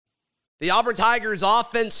The Auburn Tigers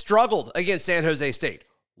offense struggled against San Jose State.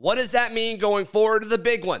 What does that mean going forward to the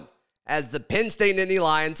big one as the Penn State Nittany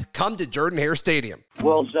Lions come to Jordan-Hare Stadium?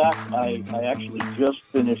 Well, Zach, I actually just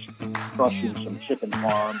finished crushing some chicken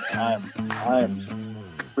farm, and I am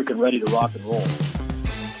freaking ready to rock and roll.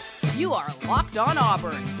 You are Locked On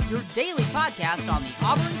Auburn, your daily podcast on the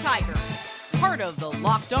Auburn Tigers. Part of the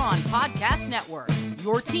Locked On Podcast Network,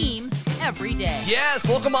 your team every day. Yes,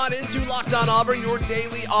 welcome on into Locked On Auburn, your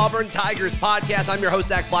daily Auburn Tigers podcast. I'm your host,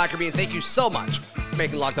 Zach Blackerby, and thank you so much for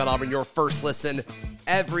making Locked On Auburn your first listen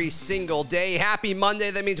every single day. Happy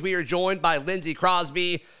Monday. That means we are joined by Lindsey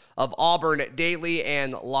Crosby of Auburn Daily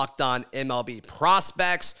and Locked On MLB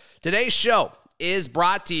Prospects. Today's show is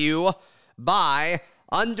brought to you by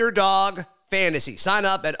Underdog Fantasy. Sign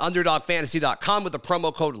up at UnderdogFantasy.com with the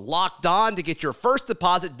promo code LOCKEDON to get your first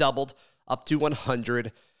deposit doubled up to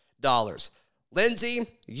 $100. Lindsey,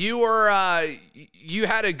 you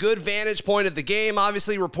had a good vantage point of the game,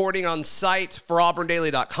 obviously reporting on site for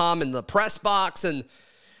AuburnDaily.com in the press box, and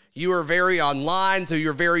you were very online, so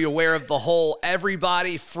you're very aware of the whole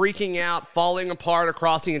everybody freaking out, falling apart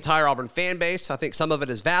across the entire Auburn fan base. I think some of it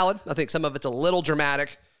is valid. I think some of it's a little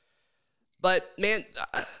dramatic. But, man,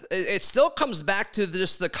 it still comes back to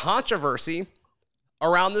just the controversy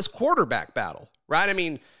around this quarterback battle, right? I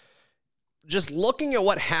mean, just looking at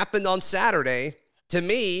what happened on Saturday, to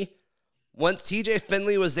me, once TJ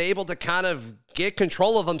Finley was able to kind of get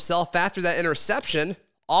control of himself after that interception,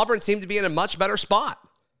 Auburn seemed to be in a much better spot.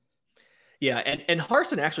 Yeah, and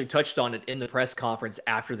Harsin actually touched on it in the press conference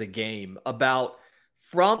after the game about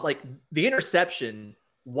from, like, the interception.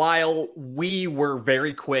 While we were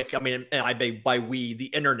very quick, I mean, by we, the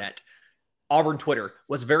internet, Auburn Twitter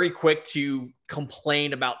was very quick to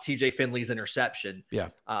complain about TJ Finley's interception. Yeah.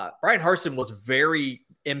 Brian Harsin was very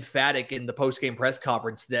emphatic in the post-game press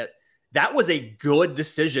conference that was a good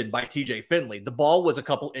decision by TJ Finley. The ball was a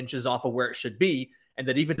couple inches off of where it should be, and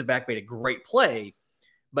the defensive back made a great play.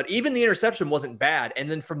 But even the interception wasn't bad. And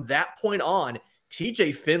then from that point on,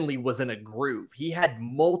 TJ Finley was in a groove. He had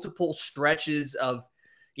multiple stretches of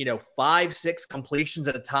 5-6 completions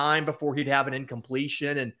at a time before he'd have an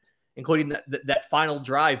incompletion, and including that final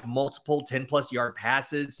drive, multiple 10-plus yard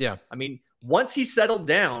passes. Yeah. I mean, once he settled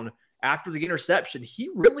down after the interception, he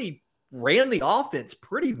really ran the offense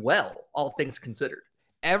pretty well, all things considered.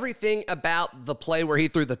 Everything about the play where he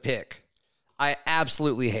threw the pick, I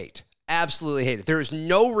absolutely hate. Absolutely hate it. There is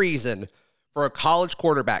no reason for a college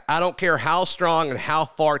quarterback, I don't care how strong and how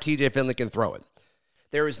far TJ Finley can throw it,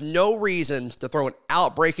 there is no reason to throw an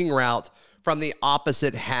out-breaking route from the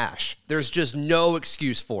opposite hash. There's just no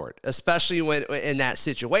excuse for it, especially when in that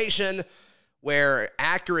situation where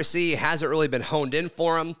accuracy hasn't really been honed in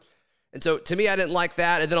for him. And so, to me, I didn't like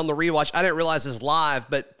that. And then on the rewatch, I didn't realize this live,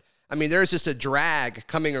 but, I mean, there's just a drag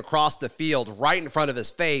coming across the field right in front of his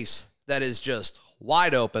face that is just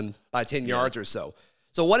wide open by 10 yards or so.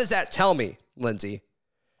 So what does that tell me, Lindsey?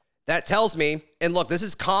 That tells me, and look, this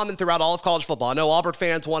is common throughout all of college football. I know Auburn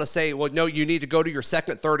fans want to say, well, no, you need to go to your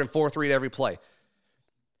second, third, and fourth read every play.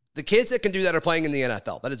 The kids that can do that are playing in the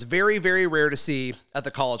NFL. That is very, very rare to see at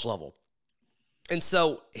the college level. And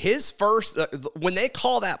so his first, when they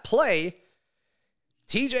call that play,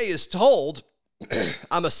 TJ is told,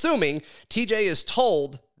 I'm assuming TJ is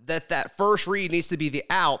told that first read needs to be the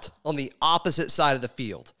out on the opposite side of the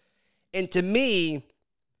field. And to me,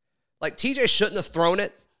 like, TJ shouldn't have thrown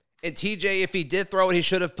it. And TJ, if he did throw it, he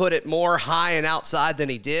should have put it more high and outside than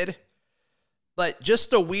he did. But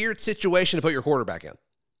just a weird situation to put your quarterback in.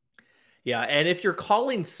 Yeah, and if you're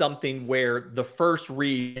calling something where the first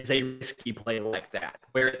read is a risky play like that,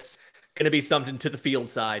 where it's going to be something to the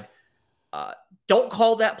field side, don't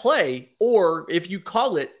call that play. Or if you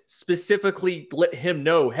call it, specifically let him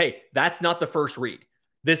know, hey, that's not the first read.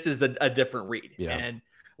 This is a different read. Yeah. And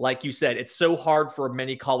like you said, it's so hard for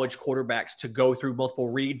many college quarterbacks to go through multiple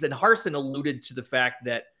reads. And Harsin alluded to the fact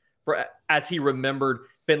that, as he remembered,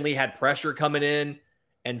 Finley had pressure coming in,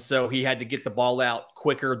 and so he had to get the ball out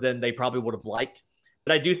quicker than they probably would have liked.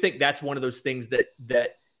 But I do think that's one of those things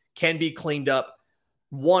that can be cleaned up,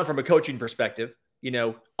 one, from a coaching perspective,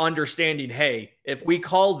 understanding, hey, if we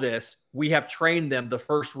call this, we have trained them, the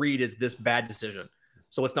first read is this bad decision,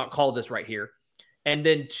 so let's not call this right here. And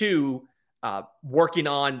then two, working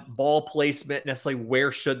on ball placement, necessarily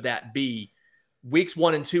where should that be. Weeks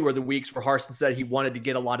 1 and 2 are the weeks where Harsin said he wanted to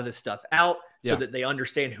get a lot of this stuff out so that they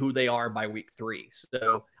understand who they are by week 3.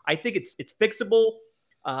 So I think it's fixable.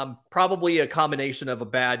 Probably a combination of a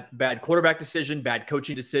bad quarterback decision, bad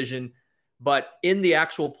coaching decision. But in the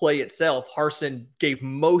actual play itself, Harsin gave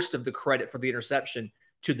most of the credit for the interception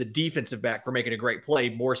to the defensive back for making a great play,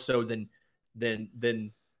 more so than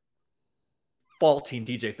faulting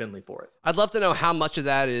TJ Finley for it. I'd love to know how much of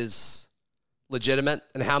that is legitimate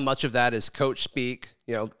and how much of that is coach speak,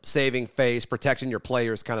 saving face, protecting your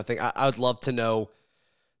players kind of thing. I would love to know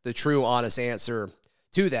the true, honest answer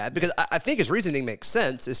to that, because I think his reasoning makes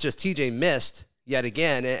sense. It's just TJ missed yet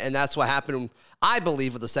again, and that's what happened, I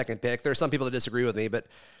believe, with the second pick. There are some people that disagree with me, but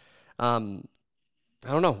I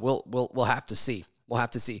don't know. We'll have to see. We'll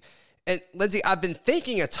have to see. And Lindsay, I've been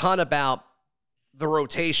thinking a ton about the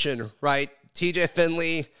rotation, right? TJ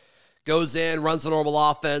Finley goes in, runs the normal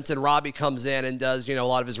offense, and Robbie comes in and does, a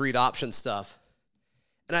lot of his read option stuff.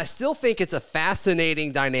 And I still think it's a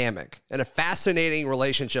fascinating dynamic and a fascinating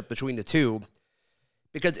relationship between the two,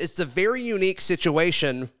 because it's a very unique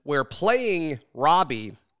situation where playing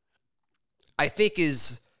Robbie, I think,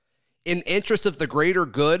 is in interest of the greater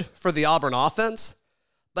good for the Auburn offense,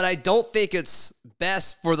 but I don't think it's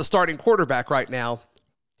best for the starting quarterback right now,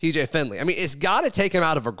 TJ Finley. I mean, it's got to take him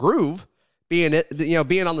out of a groove, being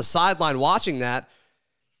on the sideline watching that.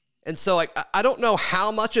 And so, I don't know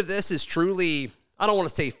how much of this is truly, I don't want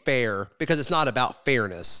to say fair, because it's not about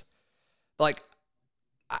fairness. But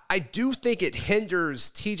I do think it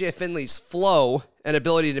hinders TJ Finley's flow and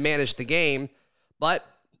ability to manage the game, but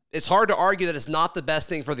it's hard to argue that it's not the best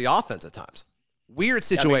thing for the offense at times. Weird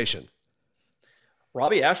situation.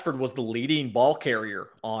 Robbie Ashford was the leading ball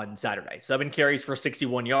carrier on Saturday. 7 carries for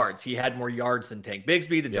 61 yards. He had more yards than Tank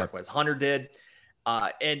Bigsby, the Jarquez Hunter did.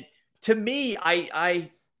 And to me, I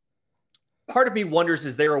part of me wonders,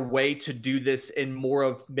 is there a way to do this in more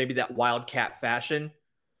of maybe that Wildcat fashion,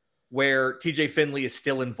 where TJ Finley is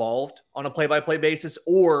still involved on a play-by-play basis?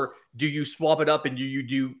 Or do you swap it up and do you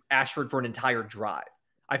do Ashford for an entire drive?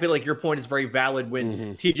 I feel like your point is very valid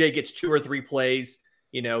when TJ gets 2 or 3 plays,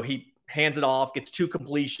 he hands it off, gets 2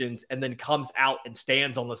 completions, and then comes out and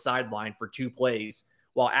stands on the sideline for 2 plays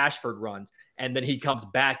while Ashford runs. And then he comes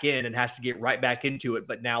back in and has to get right back into it,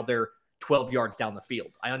 but now they're 12 yards down the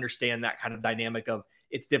field. I understand that kind of dynamic of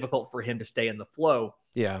it's difficult for him to stay in the flow.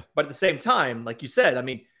 Yeah. But at the same time, like you said, I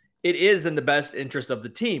mean, it is in the best interest of the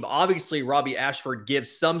team. Obviously, Robbie Ashford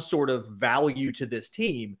gives some sort of value to this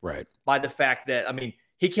team, right, by the fact that, I mean,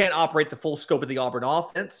 he can't operate the full scope of the Auburn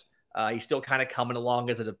offense. He's still kind of coming along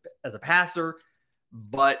as a passer,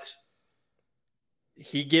 but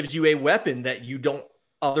he gives you a weapon that you don't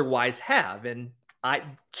otherwise have. And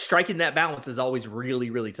striking that balance is always really,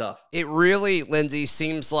 really tough. It really, Lindsay,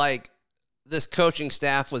 seems like this coaching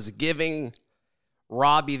staff was giving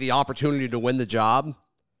Robbie the opportunity to win the job,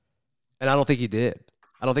 and I don't think he did.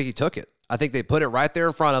 I don't think he took it. I think they put it right there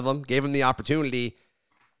in front of him, gave him the opportunity,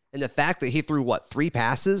 and the fact that he threw, 3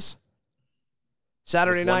 passes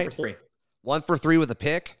Saturday night? 1 for 3 with a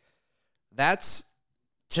pick. That's,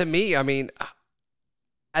 to me, I mean,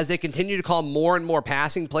 as they continue to call more and more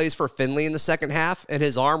passing plays for Finley in the second half, and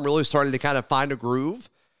his arm really started to kind of find a groove,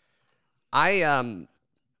 I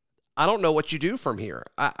don't know what you do from here.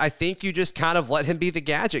 I think you just kind of let him be the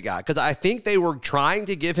gadget guy, because I think they were trying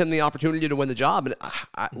to give him the opportunity to win the job. And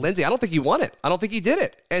Lindsay, I don't think he won it. I don't think he did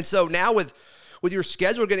it. And so now with your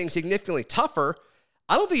schedule getting significantly tougher,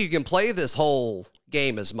 I don't think you can play this whole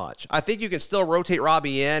game as much. I think you can still rotate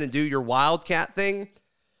Robbie in and do your Wildcat thing,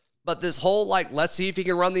 but this whole, let's see if he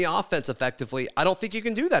can run the offense effectively, I don't think you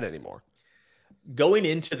can do that anymore. Going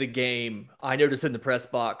into the game, I noticed in the press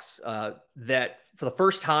box that for the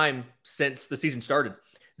first time since the season started,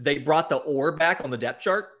 they brought the or back on the depth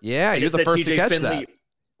chart. Yeah, you're the first to catch that.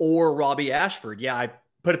 Or Robbie Ashford. Yeah, I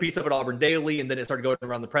put a piece up at Auburn Daily, and then it started going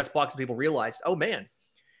around the press box, and people realized, oh, man.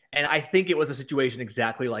 And I think it was a situation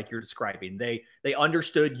exactly like you're describing. They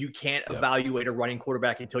understood you can't evaluate a running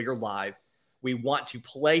quarterback until you're live. We want to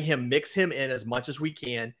play him, mix him in as much as we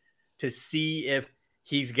can to see if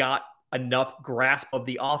he's got enough grasp of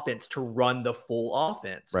the offense to run the full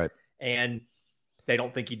offense. Right. And they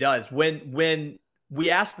don't think he does. When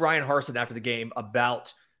we asked Bryan Harsin after the game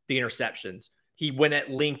about the interceptions, he went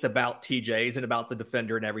at length about TJ's and about the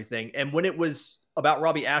defender and everything. And when it was about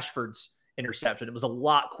Robbie Ashford's interception, it was a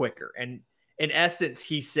lot quicker. And in essence,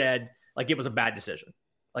 he said, it was a bad decision.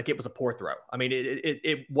 It was a poor throw. I mean,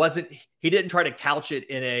 it wasn't, he didn't try to couch it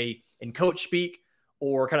in coach speak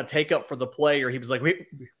or kind of take up for the play, or he was like,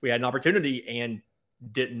 we had an opportunity and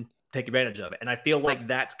didn't take advantage of it. And I feel like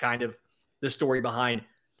that's kind of the story behind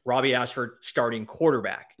Robbie Ashford starting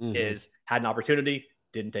quarterback is had an opportunity,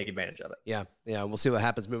 didn't take advantage of it. Yeah. We'll see what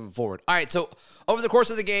happens moving forward. All right, so over the course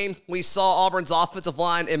of the game, we saw Auburn's offensive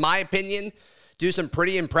line, in my opinion, do some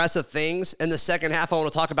pretty impressive things in the second half. I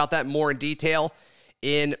want to talk about that more in detail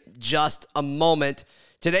in just a moment.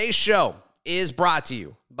 Today's show is brought to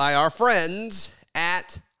you by our friends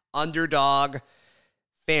at Underdog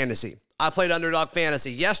Fantasy. I played Underdog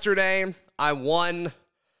Fantasy yesterday. I won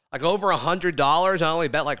like over $100. I only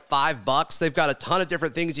bet like $5. They've got a ton of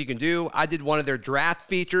different things you can do. I did one of their draft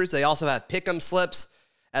features. They also have pick'em slips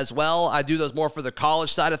as well. I do those more for the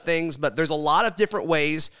college side of things, but there's a lot of different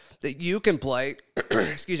ways that you can play,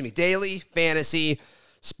 daily fantasy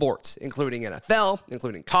sports, including NFL,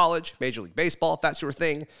 including college, Major League Baseball, if that's your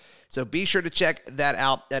thing. So be sure to check that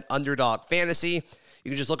out at Underdog Fantasy.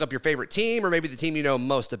 You can just look up your favorite team or maybe the team you know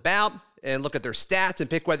most about and look at their stats and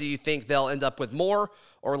pick whether you think they'll end up with more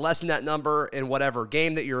or less than that number in whatever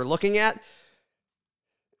game that you're looking at.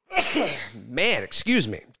 Man, excuse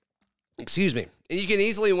me. And you can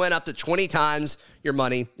easily win up to 20 times your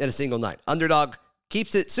money in a single night. Underdog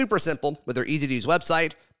keeps it super simple with their easy-to-use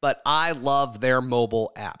website, but I love their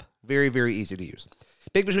mobile app. Very, very easy to use.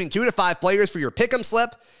 Pick between 2 to 5 players for your pick'em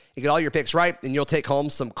slip. You get all your picks right, and you'll take home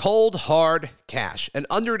some cold, hard cash. And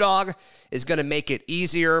Underdog is going to make it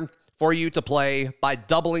easier for you to play by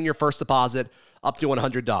doubling your first deposit up to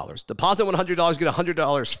 $100. Deposit $100, get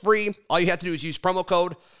 $100 free. All you have to do is use promo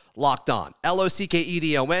code LOCKEDON,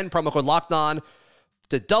 LOCKEDON, promo code LOCKEDON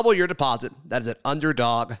to double your deposit. That is at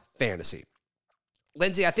Underdog Fantasy.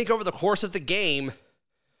 Lindsay, I think over the course of the game,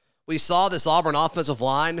 we saw this Auburn offensive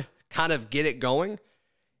line kind of get it going.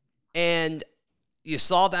 And you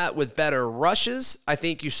saw that with better rushes. I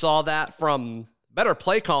think you saw that from better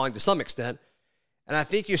play calling to some extent. And I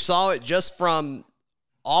think you saw it just from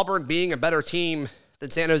Auburn being a better team than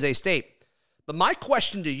San Jose State. But my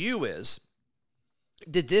question to you is,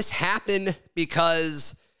 did this happen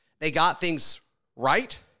because they got things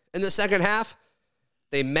right in the second half?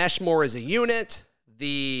 They meshed more as a unit.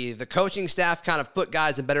 The coaching staff kind of put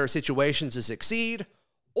guys in better situations to succeed.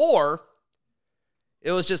 Or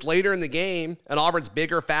it was just later in the game, and Auburn's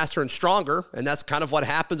bigger, faster, and stronger, and that's kind of what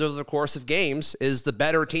happens over the course of games, is the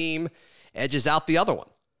better team edges out the other one.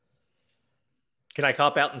 Can I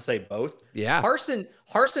cop out and say both? Yeah.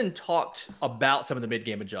 Harsin talked about some of the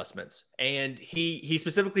mid-game adjustments, and he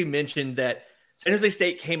specifically mentioned that San Jose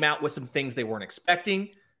State came out with some things they weren't expecting,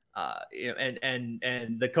 and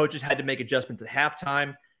the coaches had to make adjustments at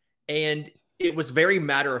halftime, and it was very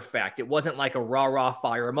matter of fact. It wasn't like a rah-rah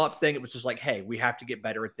fire 'em up thing. It was just like, hey, we have to get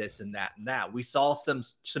better at this and that and that. We saw some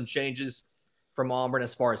changes from Auburn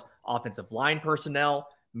as far as offensive line personnel,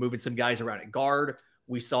 moving some guys around at guard.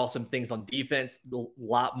 We saw some things on defense, a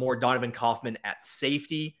lot more Donovan Kaufman at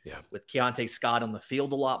safety, with Keontae Scott on the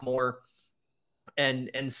field a lot more.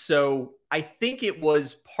 And so I think it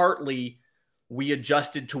was partly we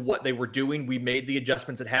adjusted to what they were doing. We made the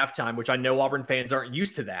adjustments at halftime, which I know Auburn fans aren't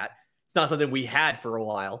used to that. It's not something we had for a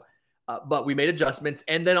while, but we made adjustments.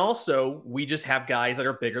 And then also we just have guys that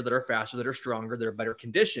are bigger, that are faster, that are stronger, that are better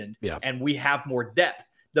conditioned, and we have more depth.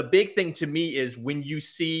 The big thing to me is when you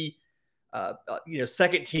see,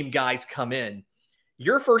 second team guys come in,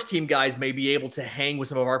 your first team guys may be able to hang with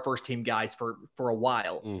some of our first team guys for a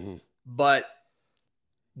while. Mm-hmm. But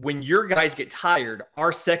when your guys get tired,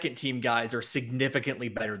 our second team guys are significantly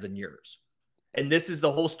better than yours. And this is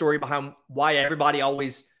the whole story behind why everybody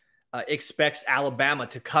always expects Alabama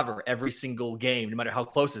to cover every single game, no matter how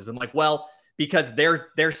close it is. I'm like, well, because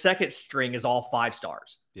their second string is all 5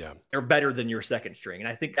 stars. Yeah. They're better than your second string. And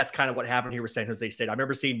I think that's kind of what happened here with San Jose State. I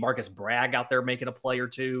remember seeing Marcus Bragg out there making a play or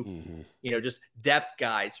two, just depth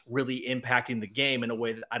guys really impacting the game in a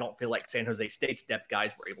way that I don't feel like San Jose State's depth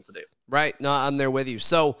guys were able to do. Right. No, I'm there with you.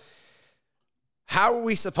 So how are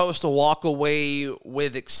we supposed to walk away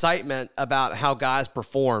with excitement about how guys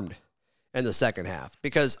performed in the second half?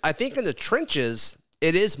 Because I think in the trenches,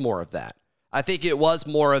 it is more of that. I think it was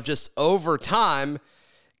more of just over time,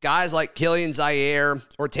 guys like Killian Zaire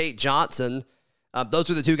or Tate Johnson, those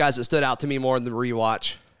were the two guys that stood out to me more in the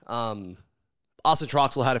rewatch. Austin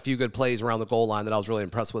Troxell had a few good plays around the goal line that I was really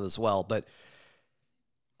impressed with as well. But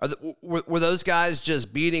were those guys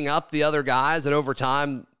just beating up the other guys, and over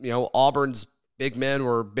time, Auburn's big men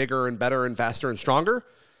were bigger and better and faster and stronger?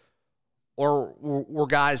 Or were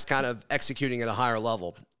guys kind of executing at a higher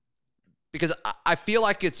level? Because I feel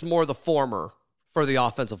like it's more the former for the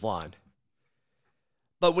offensive line.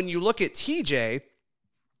 But when you look at TJ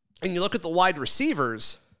and you look at the wide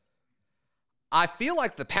receivers, I feel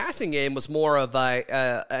like the passing game was more of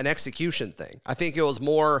an execution thing. I think it was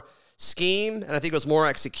more scheme, and I think it was more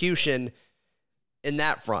execution in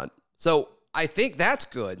that front. So I think that's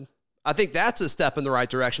good. I think that's a step in the right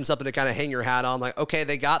direction, something to kind of hang your hat on. Like, okay,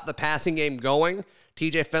 they got the passing game going.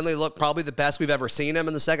 TJ Finley looked probably the best we've ever seen him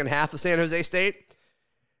in the second half of San Jose State.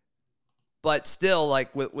 But still,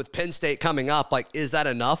 like with Penn State coming up, like, is that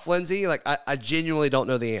enough, Lindsay? Like, I genuinely don't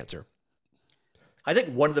know the answer. I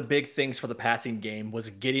think one of the big things for the passing game was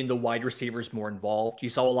getting the wide receivers more involved. You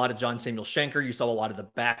saw a lot of John Samuel Schenker. You saw a lot of the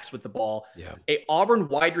backs with the ball. Yeah. A Auburn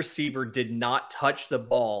wide receiver did not touch the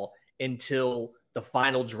ball until the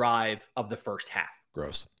final drive of the first half.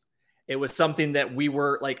 Gross. It was something that we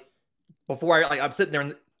were like, before I'm sitting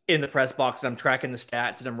there in the press box and I'm tracking the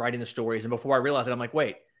stats and I'm writing the stories. And before I realized it, I'm like,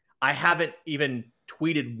 wait, I haven't even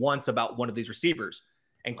tweeted once about one of these receivers.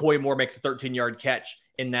 And Coy Moore makes a 13-yard catch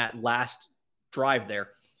in that last drive there.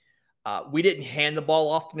 We didn't hand the ball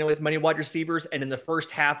off to nearly as many wide receivers. And in the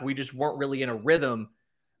first half, we just weren't really in a rhythm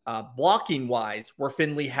blocking wise where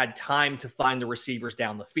Finley had time to find the receivers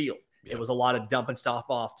down the field. Yep. It was a lot of dumping stuff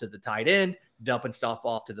off to the tight end, dumping stuff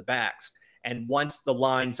off to the backs. And once the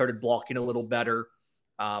line started blocking a little better,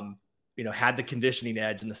 had the conditioning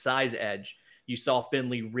edge and the size edge, you saw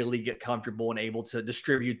Finley really get comfortable and able to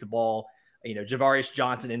distribute the ball. Javarius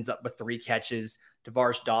Johnson ends up with 3 catches.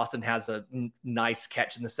 Tavares Dawson has a nice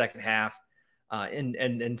catch in the second half.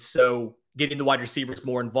 And so getting the wide receivers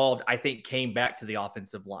more involved, I think, came back to the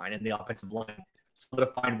offensive line, and the offensive line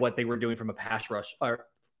solidified what they were doing from a pass rush or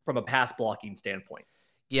from a pass blocking standpoint.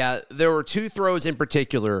 Yeah, there were 2 throws in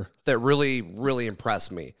particular that really, really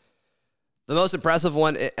impressed me. The most impressive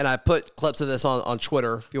one, and I put clips of this on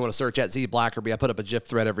Twitter. If you want to search at Z Blackerby, I put up a GIF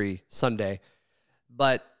thread every Sunday.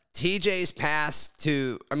 But TJ's pass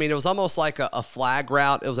it was almost like a flag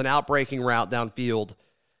route. It was an outbreaking route downfield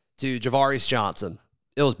to Javarius Johnson.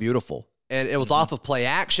 It was beautiful. And it was off of play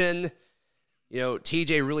action.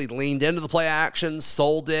 TJ really leaned into the play action,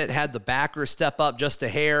 sold it, had the backer step up just a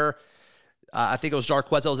hair. I think it was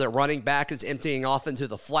Jarquez that was at running back, is emptying off into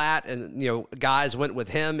the flat, and guys went with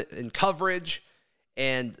him in coverage,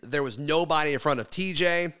 and there was nobody in front of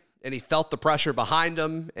TJ, and he felt the pressure behind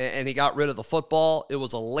him, and he got rid of the football. It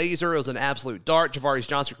was a laser. It was an absolute dart. Javarius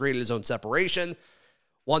Johnson created his own separation.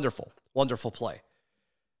 Wonderful, wonderful play.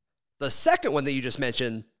 The second one that you just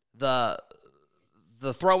mentioned, the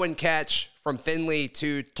throw and catch from Finley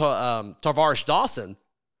to Tavares Dawson,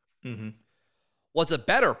 was a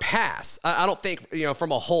better pass. I don't think,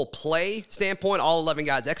 from a whole play standpoint, all 11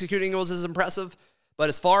 guys executing it was as impressive. But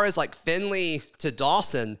as far as like Finley to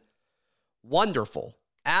Dawson, wonderful.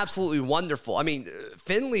 Absolutely wonderful. I mean,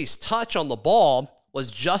 Finley's touch on the ball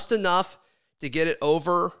was just enough to get it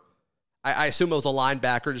over. I assume it was a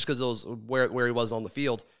linebacker just because it was where he was on the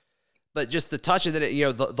field. But just the touch of it,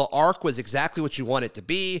 the arc was exactly what you want it to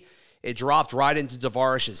be. It dropped right into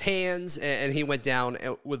Tavares' hands, and he went down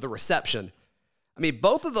with the reception. I mean,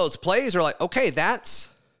 both of those plays are like, okay, that's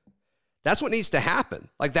what needs to happen.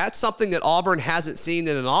 Like, that's something that Auburn hasn't seen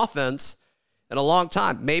in an offense in a long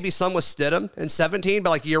time. Maybe some with Stidham in 17, but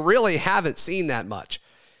like, you really haven't seen that much.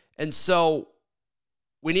 And so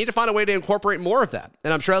we need to find a way to incorporate more of that.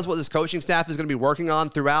 And I'm sure that's what this coaching staff is going to be working on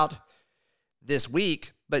throughout this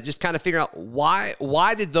week, but just kind of figuring out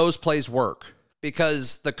why did those plays work?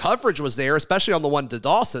 Because the coverage was there, especially on the one to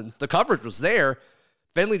Dawson. The coverage was there.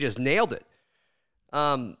 Finley just nailed it.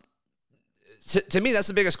 To me, that's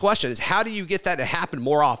the biggest question, is how do you get that to happen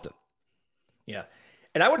more often? Yeah.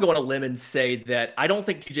 And I would go on a limb and say that I don't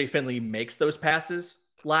think TJ Finley makes those passes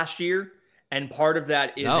last year. And part of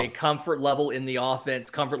that is a comfort level in the offense,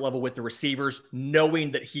 comfort level with the receivers,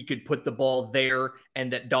 knowing that he could put the ball there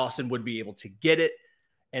and that Dawson would be able to get it.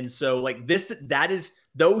 And so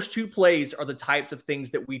those 2 plays are the types of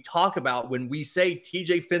things that we talk about when we say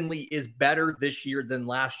TJ Finley is better this year than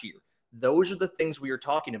last year. Those are the things we are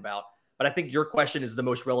talking about. But I think your question is the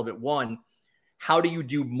most relevant one. How do you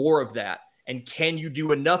do more of that? And can you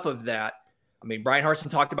do enough of that? I mean, Brian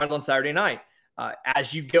Harsin talked about it on Saturday night.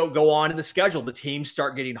 As you go on in the schedule, the teams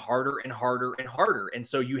start getting harder and harder and harder. And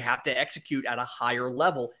so you have to execute at a higher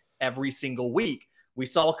level every single week. We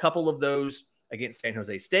saw a couple of those against San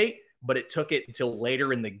Jose State, but it took it until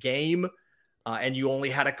later in the game. And you only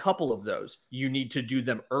had a couple of those. You need to do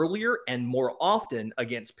them earlier and more often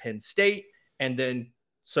against Penn State, and then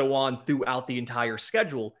so on throughout the entire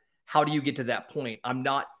schedule. How do you get to that point?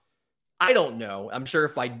 I don't know. I'm sure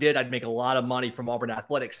if I did, I'd make a lot of money from Auburn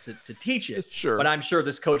Athletics to teach it. Sure. But I'm sure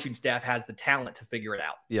this coaching staff has the talent to figure it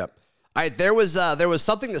out. Yep. There was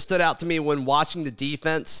something that stood out to me when watching the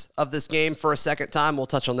defense of this game for a second time. We'll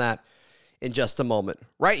touch on that in just a moment.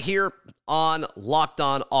 Right here on Locked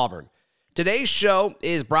On Auburn. Today's show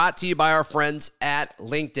is brought to you by our friends at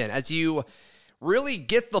LinkedIn. As you really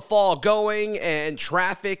get the fall going and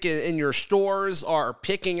traffic in your stores are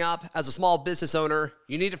picking up as a small business owner,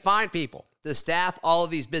 you need to find people to staff all of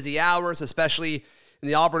these busy hours, especially in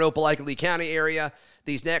the Auburn, Opelika, Lee County area. The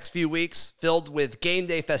These next few weeks, filled with game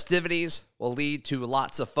day festivities, will lead to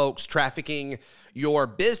lots of folks trafficking your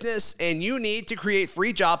business, and you need to create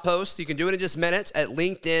free job posts. You can do it in just minutes at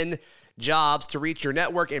LinkedIn Jobs to reach your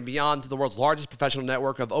network and beyond to the world's largest professional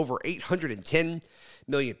network of over 810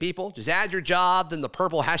 million people. Just add your job, then the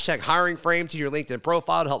purple hashtag hiring frame to your LinkedIn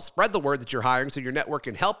profile to help spread the word that you're hiring so your network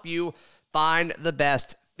can help you find the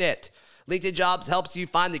best fit. LinkedIn Jobs helps you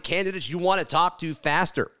find the candidates you want to talk to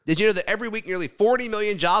faster. Did you know that every week nearly 40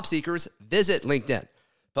 million job seekers visit LinkedIn?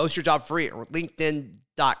 Post your job free at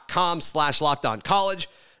linkedin.com/lockedoncollege.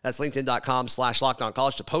 That's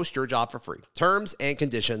linkedin.com/lockedoncollege to post your job for free. Terms and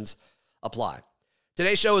conditions apply.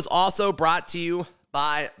 Today's show is also brought to you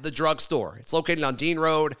by The Drugstore. It's located on Dean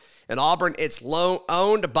Road in Auburn. It's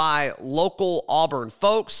owned by local Auburn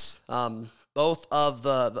folks. Both of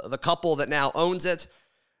the couple that now owns it,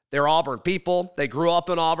 they're Auburn people. They grew up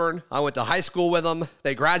in Auburn. I went to high school with them.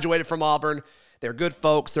 They graduated from Auburn. They're good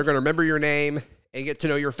folks. They're going to remember your name and get to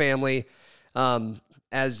know your family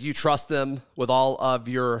as you trust them with all of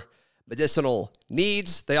your medicinal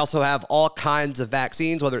needs. They also have all kinds of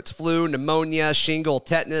vaccines, whether it's flu, pneumonia, shingle,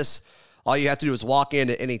 tetanus. All you have to do is walk in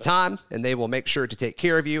at any time, and they will make sure to take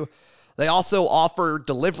care of you. They also offer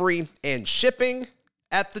delivery and shipping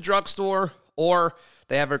at the drugstore, or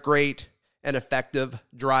they have a great and effective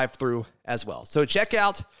drive-through as well. So check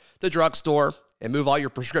out the drugstore and move all your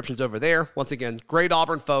prescriptions over there. Once again, great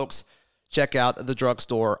Auburn folks. Check out the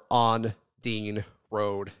drugstore on Dean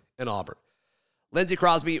Road in Auburn. Lindsey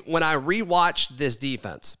Crosby, when I rewatched this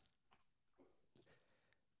defense,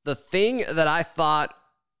 the thing that I thought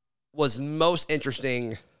was most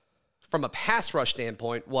interesting from a pass rush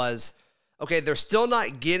standpoint was, okay, they're still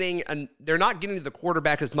not getting they're not getting to the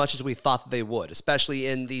quarterback as much as we thought that they would, especially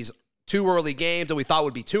in these two early games that we thought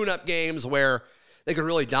would be tune-up games where they could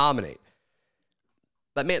really dominate.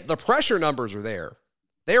 But man, the pressure numbers are there.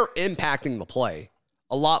 They're impacting the play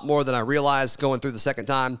a lot more than I realized going through the second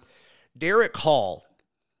time. Derek Hall,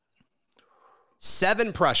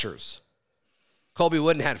 7 pressures. Colby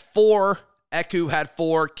Wooden had 4. Eku had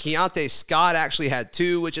 4. Keontae Scott actually had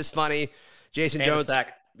 2, which is funny. Jason Jones.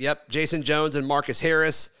 Jason Jones and Marcus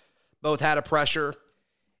Harris both had a pressure.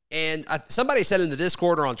 And somebody said in the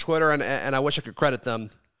Discord or on Twitter, and I wish I could credit them,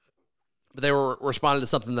 but they were responding to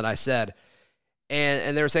something that I said.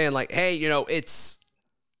 And they were saying, like, hey, it's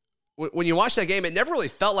when you watch that game, it never really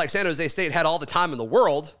felt like San Jose State had all the time in the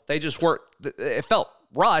world. They just weren't. It felt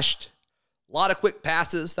rushed. A lot of quick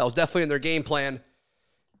passes. That was definitely in their game plan.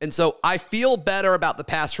 And so I feel better about the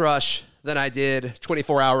pass rush than I did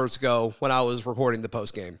 24 hours ago when I was recording the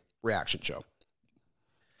post-game reaction show.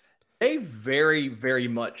 They very, very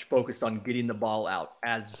much focused on getting the ball out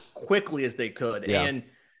as quickly as they could. Yeah.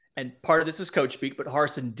 And part of this is coach speak, but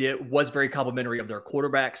Harsin was very complimentary of their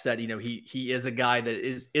quarterback. Said, he is a guy that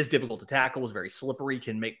is difficult to tackle, is very slippery,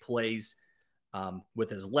 can make plays with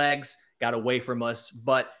his legs, got away from us.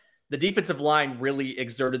 But the defensive line really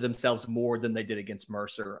exerted themselves more than they did against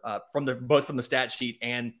Mercer, both from the stat sheet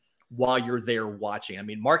and while you're there watching. I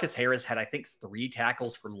mean, Marcus Harris had, I think, 3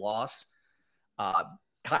 tackles for loss,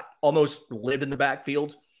 almost lived in the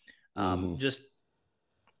backfield. Just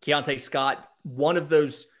Keontae Scott, one of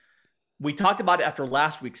those. We talked about it after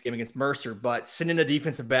last week's game against Mercer, but sending a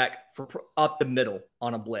defensive back for up the middle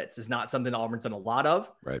on a blitz is not something Auburn's done a lot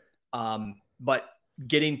of. Right. But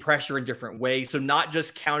getting pressure in different ways. So not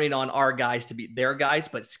just counting on our guys to beat their guys,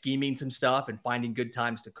 but scheming some stuff and finding good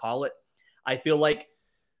times to call it. I feel like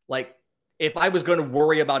if I was going to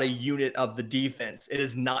worry about a unit of the defense, it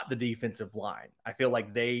is not the defensive line. I feel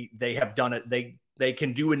like they have done it. They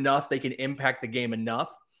can do enough. They can impact the game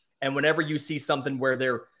enough. And whenever you see something where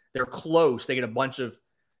they're close, they get a bunch of,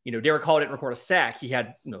 Derek Hall didn't record a sack. He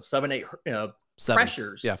had, 7, 8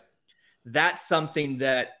 pressures. Yeah. That's something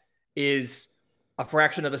that is a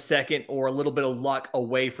fraction of a second or a little bit of luck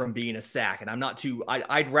away from being a sack. And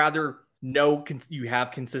I'd rather know you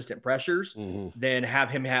have consistent pressures than have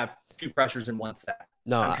him have 2 pressures in 1 sack.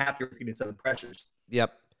 No, I'm happier with getting 7 pressures.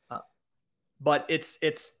 Yep. But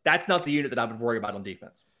that's not the unit that I would worry about on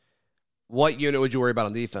defense. What unit would you worry about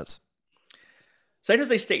on defense? San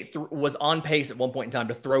Jose State was on pace at one point in time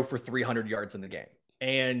to throw for 300 yards in the game.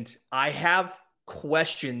 And I have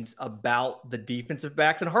questions about the defensive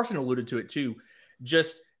backs, and Harsin alluded to it too,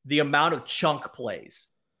 just the amount of chunk plays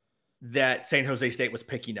that San Jose State was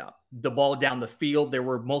picking up. The ball down the field, there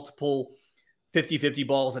were multiple 50-50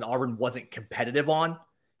 balls that Auburn wasn't competitive on,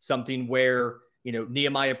 something where,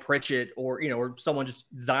 Nehemiah Pritchett or someone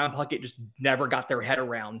Zion Puckett just never got their head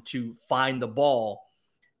around to find the ball.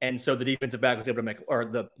 And so the defensive back was able to make, or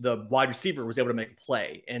the wide receiver was able to make a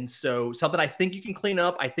play. And so something I think you can clean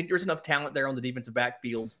up. I think there's enough talent there on the defensive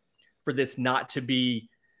backfield for this not to be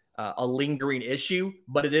a lingering issue,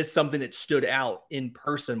 but it is something that stood out in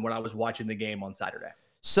person when I was watching the game on Saturday.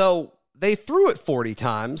 So they threw it 40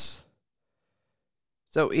 times.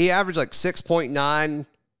 So he averaged like 6.9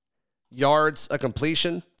 yards a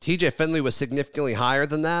completion. TJ Finley was significantly higher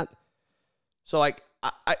than that. So like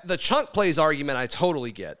the chunk plays argument, I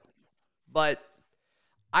totally get. But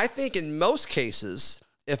I think in most cases,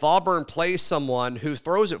 if Auburn plays someone who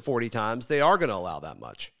throws it 40 times, they are going to allow that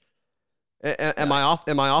much. Am I off?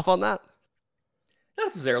 Am I off on that? Not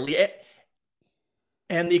necessarily.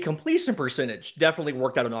 And the completion percentage definitely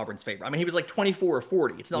worked out in Auburn's favor. I mean, he was like 24 or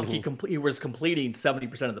 40. It's not like he was completing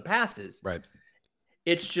 70% of the passes. Right.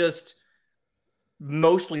 It's just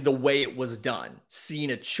mostly the way it was done. Seeing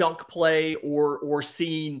a chunk play or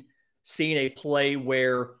seeing a play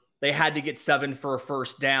where they had to get 7 for a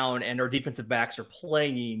first down and our defensive backs are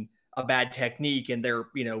playing a bad technique and they're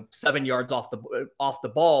 7 yards off the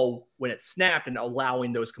ball when it's snapped and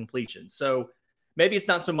allowing those completions. So maybe it's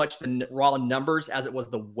not so much the raw numbers as it was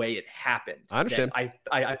the way it happened. I understand.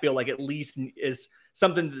 I feel like at least is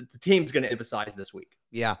something that the team's going to emphasize this week.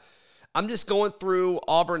 Yeah. I'm just going through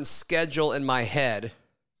Auburn's schedule in my head.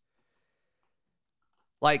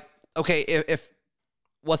 Like, okay, if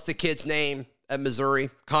what's the kid's name at Missouri?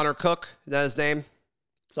 Connor Cook? Is that his name?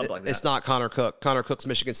 Something like that. It's not Connor Cook. Connor Cook's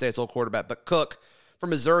Michigan State's old quarterback. But Cook from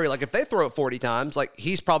Missouri, like if they throw it 40 times, like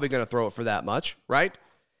he's probably going to throw it for that much, right?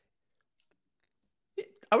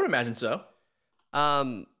 I would imagine so.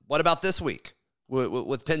 What about this week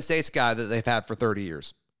with Penn State's guy that they've had for 30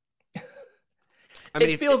 years? I mean,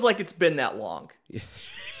 it feels like it's been that long.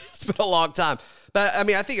 It's been a long time. But, I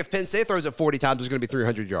mean, I think if Penn State throws it 40 times, there's going to be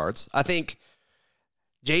 300 yards. I think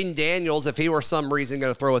Jaden Daniels, if he were some reason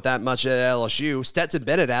going to throw it that much at LSU, Stetson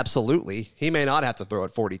Bennett, absolutely. He may not have to throw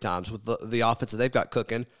it 40 times with the offense that they've got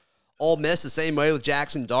cooking. Ole Miss, the same way with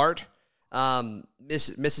Jackson Dart.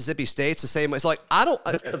 Mississippi State's the same way. It's like, they're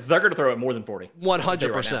going to throw it more than 40.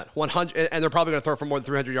 100%. 100, and they're probably going to throw for more than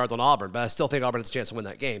 300 yards on Auburn, but I still think Auburn has a chance to win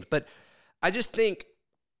that game. But I just think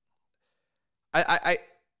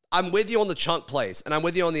I'm with you on the chunk plays, and I'm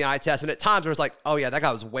with you on the eye test, and at times where it's like, oh, yeah, that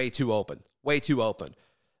guy was way too open.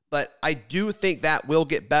 But I do think that will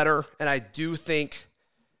get better, and I do think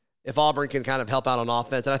if Auburn can kind of help out on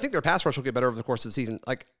offense, and I think their pass rush will get better over the course of the season.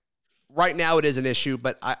 Like, right now it is an issue,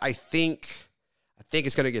 but I think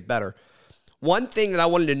it's going to get better. One thing that I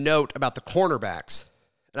wanted to note about the cornerbacks,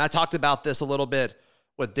 and I talked about this a little bit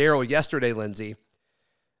with Daryl yesterday, Lindsay,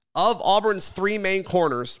 of Auburn's 3 main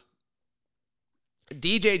corners,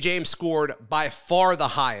 DJ James scored by far the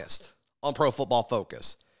highest on Pro Football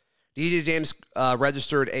Focus. DJ James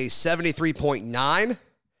registered a 73.9,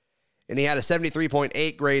 and he had a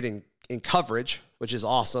 73.8 grade in coverage, which is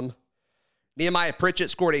awesome. Nehemiah Pritchett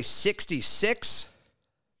scored a 66,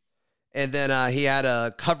 and then he had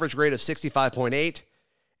a coverage grade of 65.8.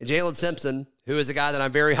 And Jalen Simpson, who is a guy that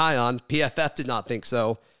I'm very high on, PFF did not think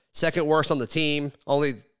so. Second worst on the team.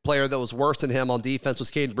 Only player that was worse than him on defense was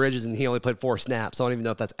Caden Bridges, and he only played 4 snaps. So I don't even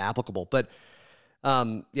know if that's applicable. But,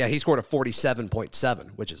 yeah, he scored a 47.7,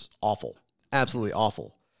 which is awful. Absolutely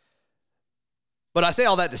awful. But I say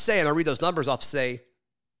all that to say, and I read those numbers off to say,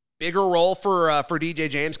 bigger role for DJ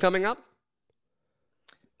James coming up?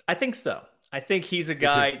 I think so. I think he's a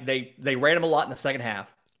guy, they ran him a lot in the second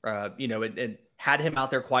half, and had him out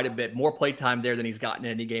there quite a bit, more play time there than he's gotten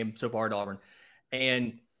in any game so far at Auburn.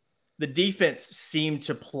 And the defense seemed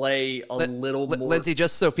to play a little more. Lindsay,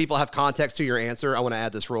 just so people have context to your answer, I want to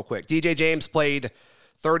add this real quick. DJ James played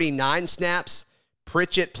 39 snaps.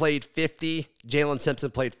 Pritchett played 50. Jalen Simpson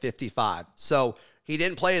played 55. So he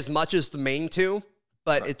didn't play as much as the main 2,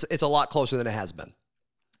 but right. It's a lot closer than it has been.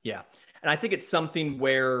 Yeah. And I think it's something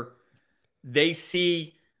where they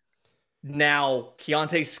see now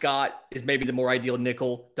Keontae Scott is maybe the more ideal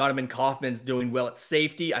nickel. Donovan Kaufman's doing well at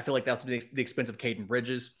safety. I feel like that's the expense of Caden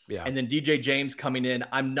Bridges. Yeah. And then DJ James coming in.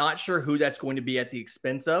 I'm not sure who that's going to be at the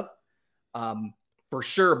expense of for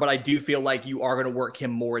sure, but I do feel like you are going to work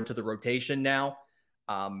him more into the rotation now.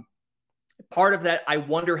 Part of that, I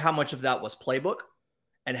wonder how much of that was playbook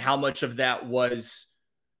and how much of that was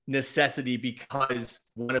necessity because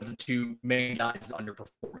one of the 2 main guys is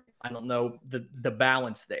underperforming. I don't know the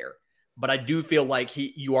balance there, but I do feel like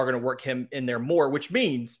you are going to work him in there more, which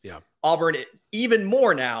means Auburn even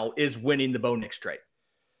more now is winning the Bo Nix trade.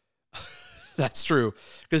 That's true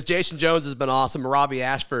because Jason Jones has been awesome. Robbie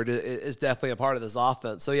Ashford is definitely a part of this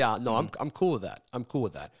offense. So yeah, no, I'm cool with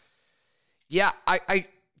that. Yeah, I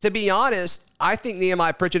to be honest, I think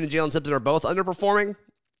Nehemiah Pritchett and Jalen Simpson are both underperforming.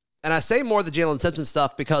 and I say more of the Jalen Simpson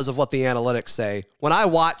stuff because of what the analytics say. When I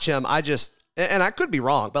watch him, and I could be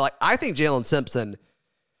wrong, but like I think Jalen Simpson,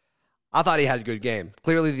 I thought he had a good game.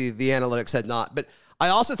 Clearly the analytics said not. But I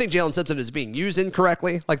also think Jalen Simpson is being used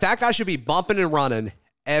incorrectly. Like that guy should be bumping and running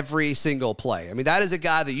every single play. I mean, that is a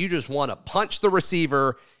guy that you just want to punch the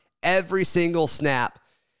receiver every single snap,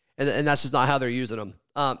 and that's just not how they're using him.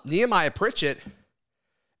 Nehemiah Pritchett,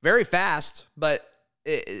 very fast, but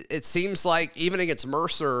it seems like even against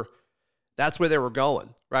Mercer, that's where they were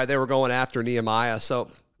going, right? They were going after Nehemiah. So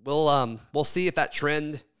we'll see if that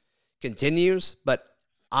trend continues, but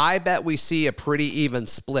I bet we see a pretty even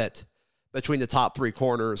split between the top 3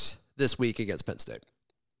 corners this week against Penn State.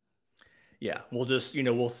 Yeah,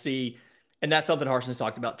 we'll see. And that's something Harson's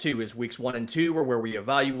talked about too, is weeks 1 and 2 are where we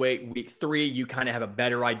evaluate. Week 3, you kind of have a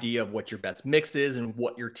better idea of what your best mix is and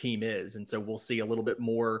what your team is. And so we'll see a little bit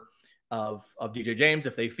more of DJ James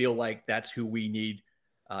if they feel like that's who we need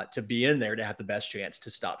to be in there to have the best chance to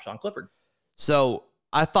stop Sean Clifford. So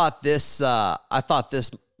I thought this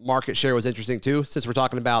market share was interesting too, since we're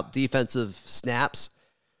talking about defensive snaps.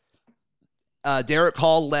 Derek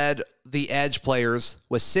Hall led the edge players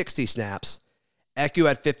with 60 snaps. Eku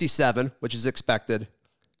had 57, which is expected.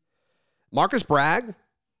 Marcus Bragg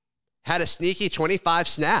had a sneaky 25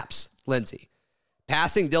 snaps, Lindsay.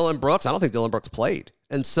 Passing Dylan Brooks, I don't think Dylan Brooks played.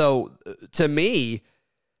 And so, to me,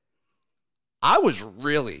 I was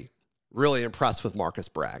really, really impressed with Marcus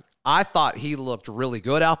Bragg. I thought he looked really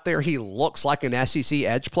good out there. He looks like an SEC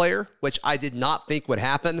edge player, which I did not think would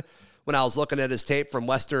happen when I was looking at his tape from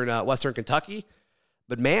Western Kentucky.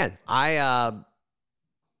 But, man, I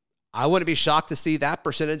wouldn't be shocked to see that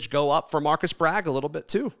percentage go up for Marcus Bragg a little bit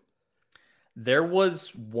too. There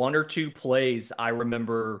was 1 or 2 plays I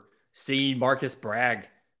remember seeing Marcus Bragg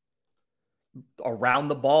around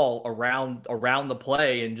the ball, around the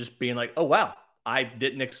play, and just being like, oh, wow. I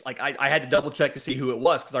didn't I had to double check to see who it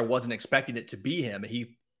was because I wasn't expecting it to be him.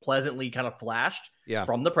 He pleasantly kind of flashed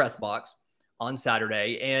from the press box on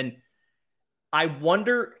Saturday. And I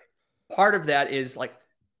wonder, part of that is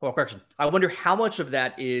I wonder how much of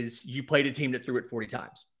that is you played a team that threw it 40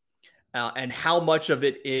 times, and how much of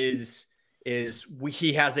it is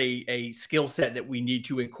he has a skill set that we need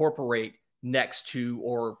to incorporate next to,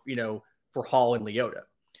 or for Hall and Leota.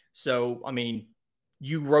 So I mean,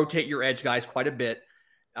 you rotate your edge guys quite a bit.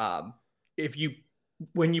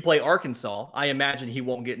 When you play Arkansas, I imagine he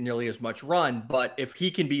won't get nearly as much run, but if he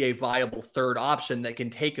can be a viable third option that can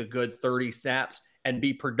take a good 30 snaps and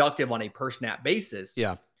be productive on a per snap basis,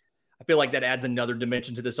 I feel like that adds another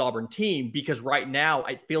dimension to this Auburn team, because right now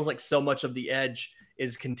it feels like so much of the edge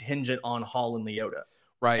is contingent on Hall and Leota.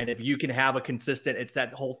 Right. And if you can have a consistent, it's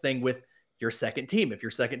that whole thing with your second team. If your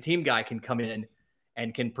second team guy can come in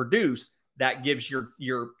and can produce, that gives your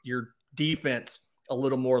defense a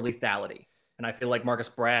little more lethality. And I feel like Marcus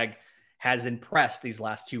Bragg has impressed these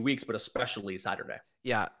last 2 weeks, but especially Saturday.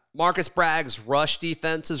 Yeah. Marcus Bragg's rush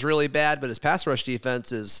defense is really bad, but his pass rush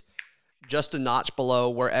defense is just a notch below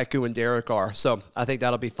where Eku and Derek are. So I think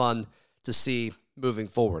that'll be fun to see moving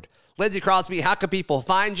forward. Lindsey Crosby, how can people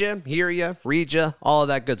find you, hear you, read you, all of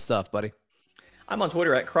that good stuff, buddy? I'm on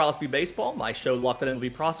Twitter at Crosby Baseball. My show, Locked On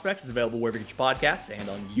MLB Prospects, is available wherever you get your podcasts and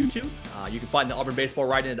on YouTube. You can find the Auburn Baseball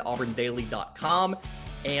write-in at auburndaily.com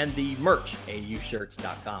and the merch,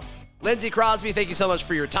 aushirts.com. Lindsey Crosby, thank you so much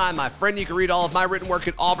for your time, my friend. You can read all of my written work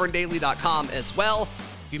at auburndaily.com as well.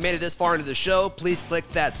 If you made it this far into the show, please click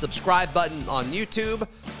that subscribe button on YouTube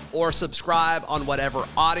or subscribe on whatever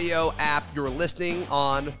audio app you're listening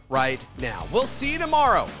on right now. We'll see you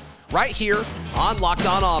tomorrow right here on Locked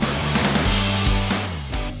On Auburn.